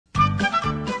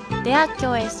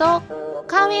대학교에서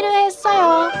강의를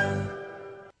했어요.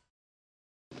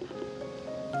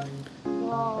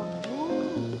 와,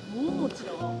 너무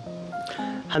멋지다.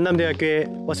 한남대학교에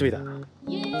왔습니다.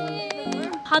 예.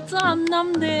 初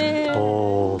한남대.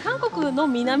 한국의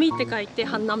남이って書いて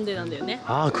한남대なんだよね.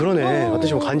 아 그러네.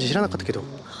 私も 간지知らなかったけど.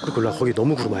 그리고 거기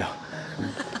너무 구름아요.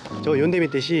 저 연대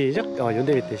밑에 시작.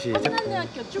 연대 밑에 시작.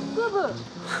 한남대학교 축구부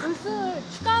우승을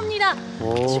축하합니다.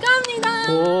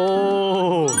 축하합니다.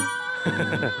 오.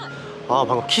 아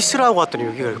방금 키스를 하고 왔더니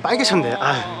여기가 빨개졌네.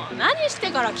 아. 何して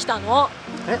から来たの?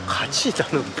 같이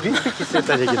있다는 브이로그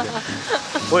키스했다는 얘기인데.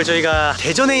 오늘 저희가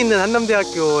대전에 있는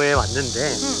한남대학교에 왔는데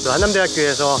또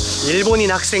한남대학교에서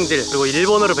일본인 학생들 그리고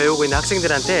일본어를 배우고 있는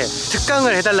학생들한테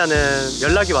특강을 해달라는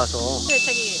연락이 와서.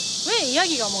 자기 왜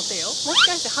이야기가 못해요? もし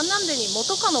かして 한남대에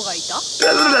元カノがいた?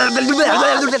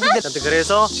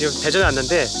 그래서 지금 대전에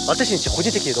왔는데私 진짜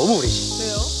고지택이 너무 우리지.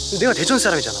 왜요? 내가 대전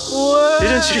사람이잖아.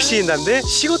 대전 출신인데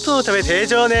시고토 때문에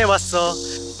대전에 왔어.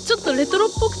 ちょっとレトロっ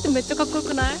ぽくてめっちゃかっこよ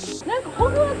くない？なんかホ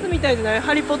グワーツみたいじゃない？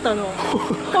ハリーポッターの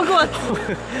ホグワーツ。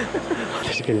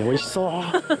確かに美味しそう。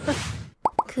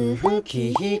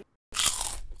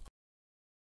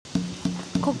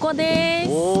ここです。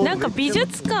なんか美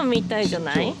術館みたいじゃ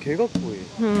ない？ 개가 보이.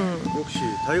 역시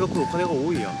대학교お金が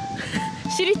多いや。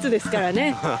私立ですから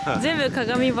ね。全部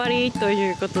鏡張りと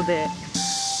いうことで。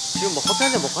 지금 뭐 커피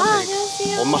한잔 먹고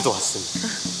하는데 엄마도 왔습니다.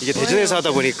 이게 대전에서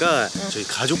하다 보니까 저희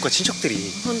가족과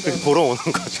친척들이 보러 오는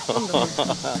거죠.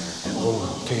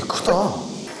 오, 되게 크다.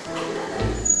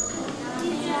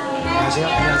 안녕하세요.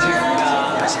 안녕하세요.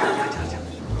 안녕하세요. 안녕하세요.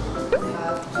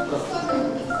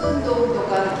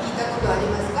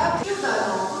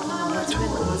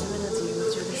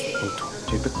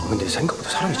 근데 생각보다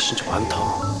사람이 진짜 많다.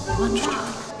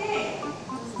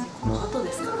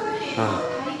 아.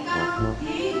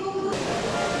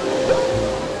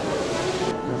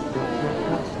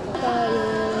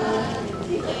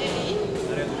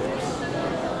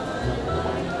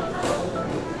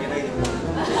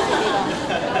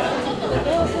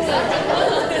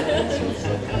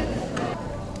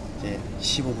 이제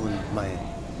 15분前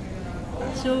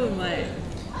 15분前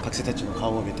学生たちの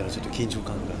顔を見たらちょっと緊張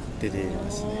感が出てい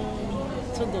ますね.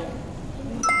 저도.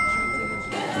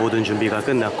 모든 준비가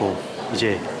끝났고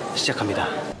이제 시작합니다.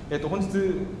 本日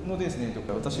のですね、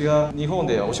私が日本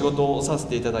でお仕事をさせ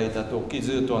ていただいた時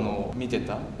ずっと見て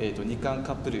た、日韓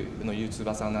カップルの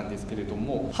YouTuber さんなんですけれど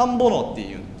も、ハンボノって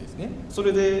いうんですね。そ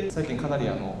れで最近かなり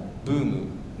ブーム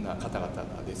な方々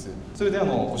です。それで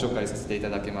ご紹介させていた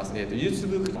だきます。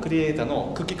YouTube クリエイター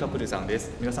のクッキーカップルさんです。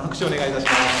皆さん拍手お願いいたし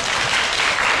ます。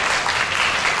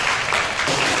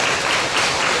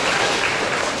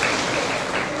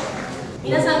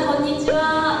皆さんこんにち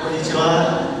は。こんにち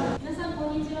は。皆さん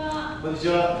こんにちは。こんにち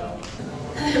は。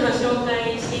今紹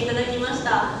介していただきまし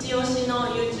た一押しの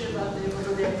YouTuber というこ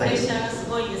とで、プレッシャーがす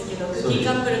ごいんですけど、クッキー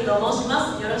カップルと申し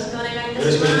ます。よろしくお願いいたし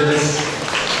ます。よろしくお願いします。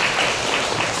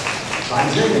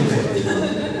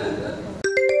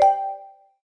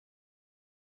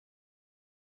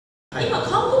今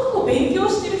韓国語勉強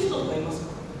してる人とかいますか？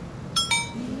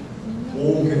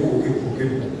おお、結構。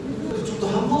ちょっと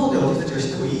半分で私たちが知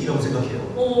ってもいい色の世界よ。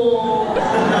おお。あ、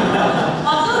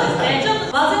そうですね。ちょっ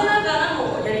と混ぜながらも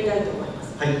やりたいと思います。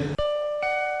はい。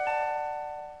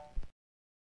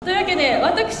というわけで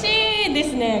私で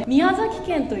すね、宮崎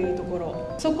県というとこ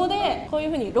ろ、そこでこういう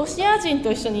ふうにロシア人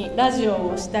と一緒にラジオ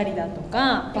をしたりだと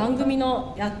か番組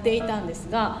のやっていたんです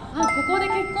が、ここで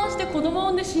結婚して子供を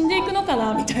産んで死んでいくのか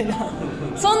なみたいな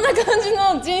そんな感じ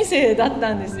の人生だっ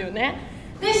たんですよね。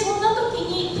でそんな時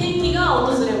に転機が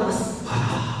訪れます。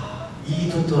い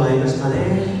いことありましたね。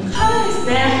そうです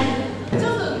ね。ちょ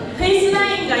っとフェイス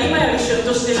ラインが今よりシュッ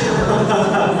としてる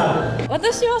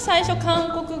私は最初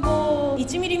韓国語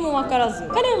1ミリも分からず、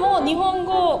彼も日本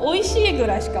語おいしいぐ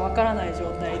らいしか分からない状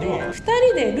態で、2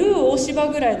人でルー大芝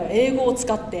ぐらいの英語を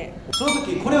使って、その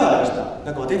時これはありました。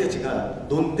なんか私たちが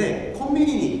飲んでコンビ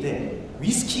ニに行ってウ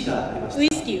イスキーがありました。ウイ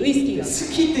スキーが好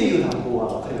きっていう単語は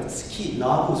分かります。好き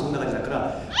ラブそんな感じだか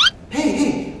らヘ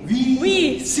イウ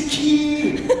ィ好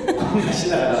きこんなし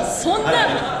ながらそんな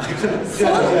会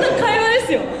話で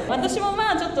すよ。私も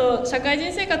まあちょっと社会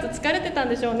人生活疲れてたん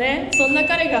でしょうね。そんな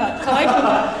彼が可愛く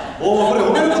おお、これ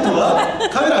おめのことは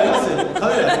カメラありますよ。カ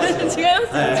メラありますよ。違いま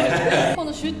すよ。こ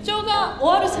の出張が終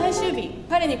わる最終日、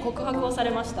彼に告白をさ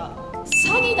れました。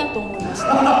詐欺だと思いました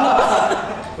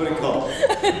これか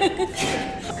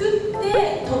作っ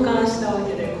て渡韓したわ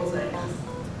けでござい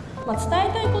ます。伝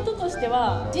えたいこととして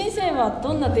は、人生は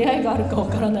どんな出会いがあるかわ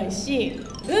からないし、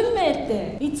運命っ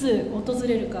ていつ訪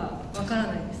れるかわから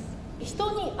ないです。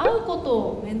人に会うこと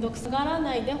を面倒くさがら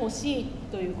ないでほしい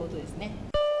ということですね。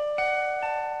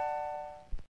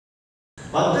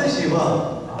私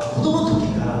は子供の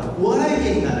時からお笑い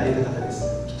芸人がなりたかったです。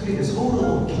一人でソウル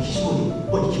の劇場に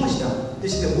行きました。で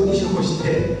してオーディションをし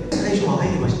て最初は入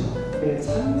りました。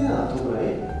3年後ぐら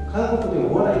い韓国で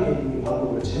お笑い芸人の番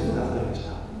組が全部なくなりまし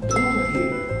た。その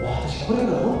時私これ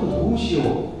から本当どうし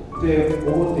ようって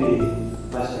思ってい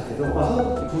ましたけど、そ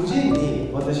の無事に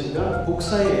私が国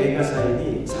際映画祭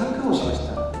に参加をしまし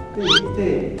た。で行っ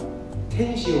て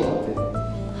天使を当てる。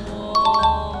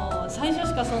最初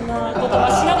しかそんなことは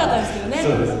しなかったですけどね。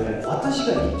そうですね。私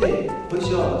がいて、こんに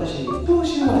ちは、私、どう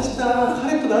しようました、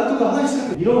彼となんとか話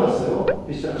する色なんですよ。そ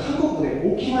したら韓国で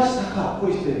起きましたか、こ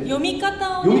うして読み方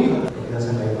をね。皆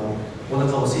さんが今、お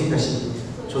腹も空いたし、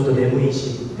ちょっと眠い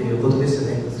しっていうことです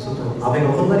よね。外、雨が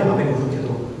こんなに雨が降るけ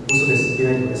ど、嘘です、出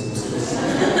ないのです、嘘です。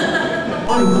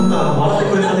あ、よかった、笑っ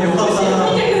てくれたね、よかった。よか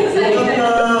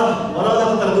った、笑わな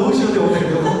かったらどうしようって思ったけ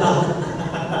ど、よかった。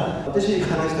私が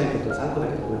話したいことは3個だ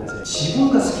けどごめんなさい。自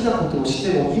分が好きなことをし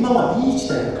ても今はいい時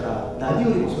代だから何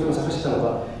よりもそれを探したの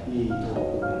がいいと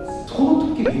思います。その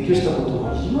時勉強したこと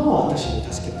は今は私に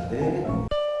助けたね。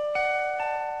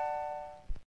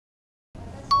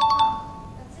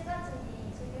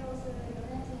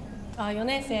4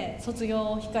年生卒業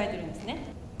を控えてるんですね。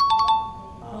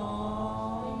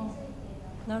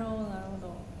なるほどなるほ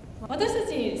ど。私た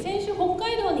ち先週北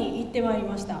海道に行ってまいり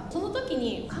ました。その時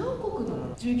に韓国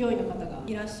の従業員の方が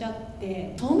いらっしゃっ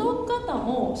て、その方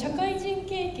も社会人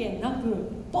経験なく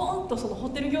ボンとそのホ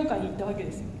テル業界に行ったわけ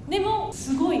ですよ。でも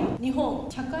すごい日本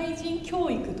社会人教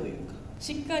育というか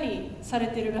しっかりされ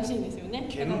てるらしいんですよね。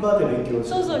現場で勉強する。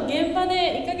そうそう、現場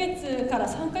で1ヶ月から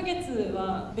3ヶ月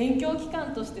は勉強期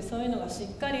間としてそういうのがしっ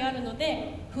かりあるの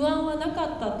で不安はなか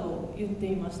ったと言って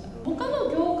いました。他の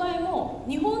業界も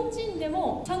日本人で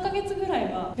も3ヶ月ぐら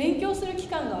いは勉強する期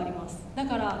間があります。だ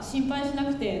から心配しな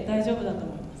くて大丈夫だと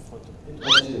思います。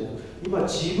私今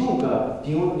自分が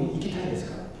日本に行きたいです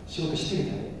から仕事してみ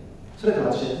たい。それか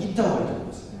ら私は行った方がいいと思い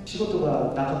ます。仕事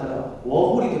がなかったらワー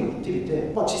ホリでも行ってみ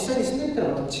て、実際に住んでみたら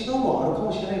また違うのはあるか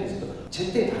もしれないんですけど、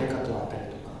絶対誰かと会ったり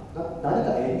とか何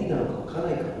が縁になるかわから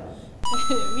ないから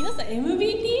皆さん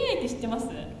MBTI って知ってます？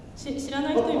知ら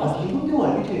ない人います？自分で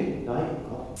は見てないのか。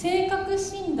性格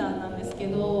診断なんですけ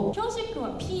ど、京志くんは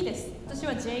P です。私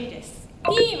は J です。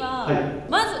P は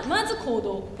まず行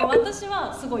動。私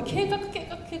はすごい計画し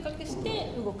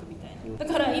て動くみたいな。だ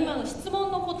から今の質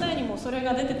問の答えにもそれ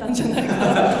が出てたんじゃないか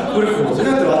なと。これそれ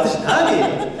だったら私何？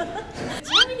ち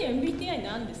なみに MBTI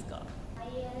何ですか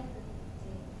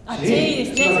？J で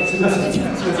すね。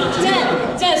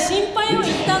じゃあ心配を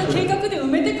一旦計画で埋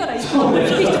めてから行った方が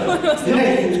いいと思いますよ。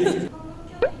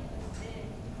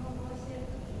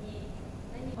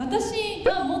私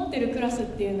が持ってるクラスっ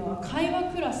ていうのは会話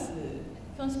クラス。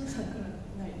京志さんから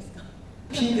ないですか？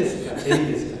 P ですか J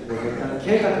ですか？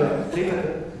計画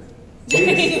J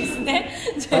ですね。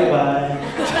バイバイ。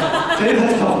J だっ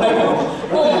たらバイバイ。ど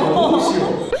うし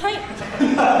よう。はい。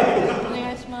お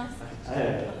願いします。日韓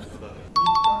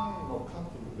のカ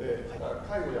ップルで介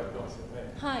護やってますよ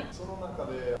ね。はい。その中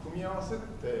で組み合わせっ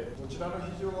てどちらの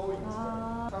比重が多いんです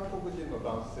かね。韓国人の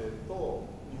男性と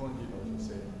日本人の女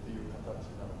性っていう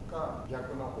形なのか、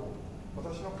逆の方。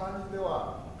私の感じで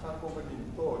は韓国人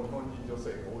と日本人女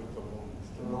性が多いと思うんで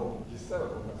すけど、実際は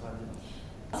どんな感じなんです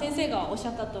か？先生がおっし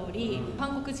ゃった通り、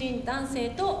韓国人男性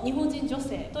と日本人女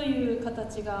性という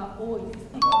形が多いです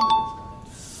ね。なん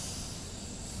でです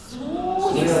かね。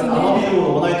そうですね。生ビールを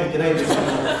飲まないといけないんですけど。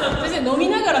先生飲み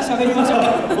ながら喋りましょう。多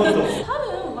分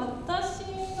私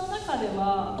の中で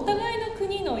はお互いの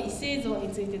国の異性像に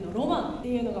ついてのロマンって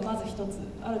いうのがまず一つ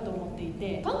あると思ってい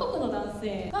て、韓国の男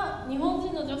性が日本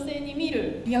人の女性に見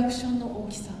るリアクションの大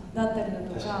きさだったりだ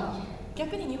とか、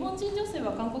逆に日本人女性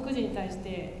は韓国人に対し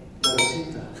てそ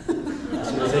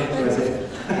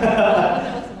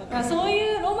う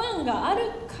いうロマンがある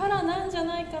からなんじゃ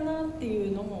ないかなって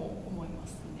いうのも思いま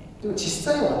すね。でも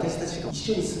実際は私たちが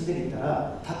一緒に住んでみた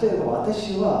ら、例えば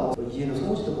私は家の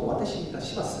掃除とか私が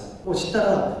します。もうした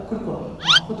らこれから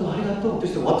本当ありがとうと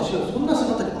して、私はそんな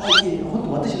姿でいい本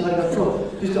当私にありがとう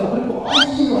として、これからい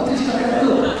いの私がありがと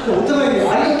うお互いに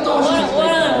ありがとうして終わ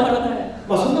らない。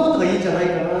そんなことがいいんじゃない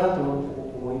かなと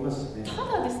思いますね。た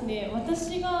だですね、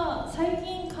私が最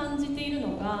近感じている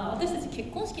のが、私たち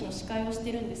結婚式の司会をし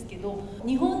てるんですけど、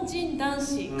日本人男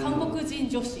子、韓国人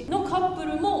女子のカップ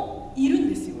ルもいるん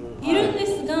ですよ。いるんで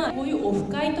すが、こういうオフ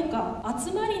会とか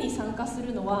集まりに参加す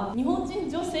るのは日本人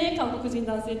女性、韓国人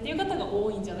男性っていう方が多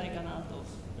いんじゃないかなと。こ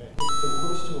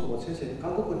の質問は先生、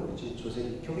韓国の女性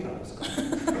に興味がありますか？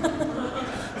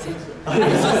ありま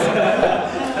す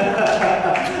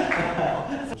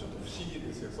ちょっと不思議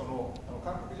ですよ。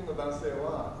韓国人の男性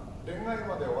は恋愛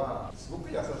まではすご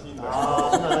く優しいんだけ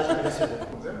ど、ますよね。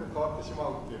全部変わってしま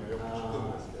うっていうのをよく聞く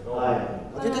んですけど、はい。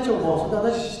私たちもそんな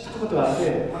話したことがあっ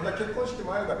て。まだ結婚式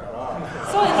前だから。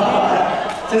そうです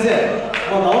ね。先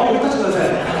生、もう縄を動かしてくださ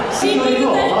い。シンプルで。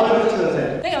縄を動かしてくださ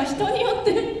い。だから人によっ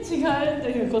て違うと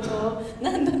いうこと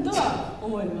なんだとは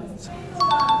思います。は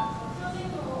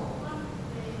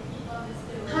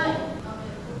い。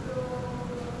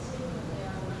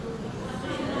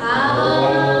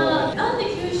なんで九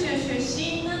州出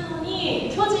身なの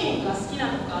に巨人が好きな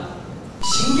のか。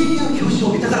進撃の巨人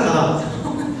を見たからかな。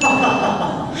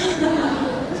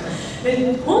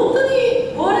本当に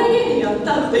お笑い芸人やっ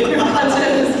たっていう感じな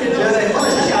んですけど。まだ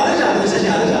写真あるじゃん、写真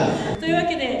あるじゃん。というわ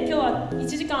けで今日は1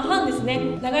時間半です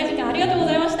ね。長い時間ありがとうご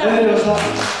ざいました。ありがとうございました。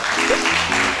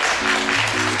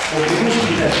もう結婚式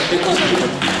みたい。結婚式。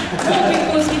もう結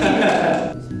婚式みた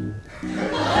い。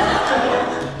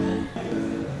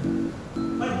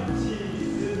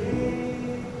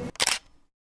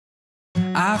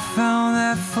I found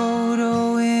that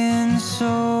photo in the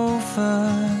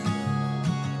sofa,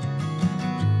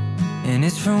 and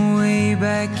it's from way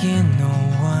back in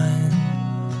 '01.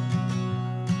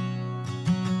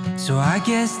 So I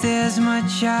guess there's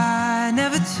much I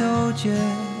never told you,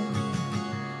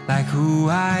 like who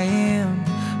I am,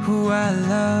 who I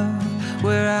love,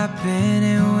 where I've been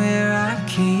and where I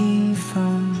came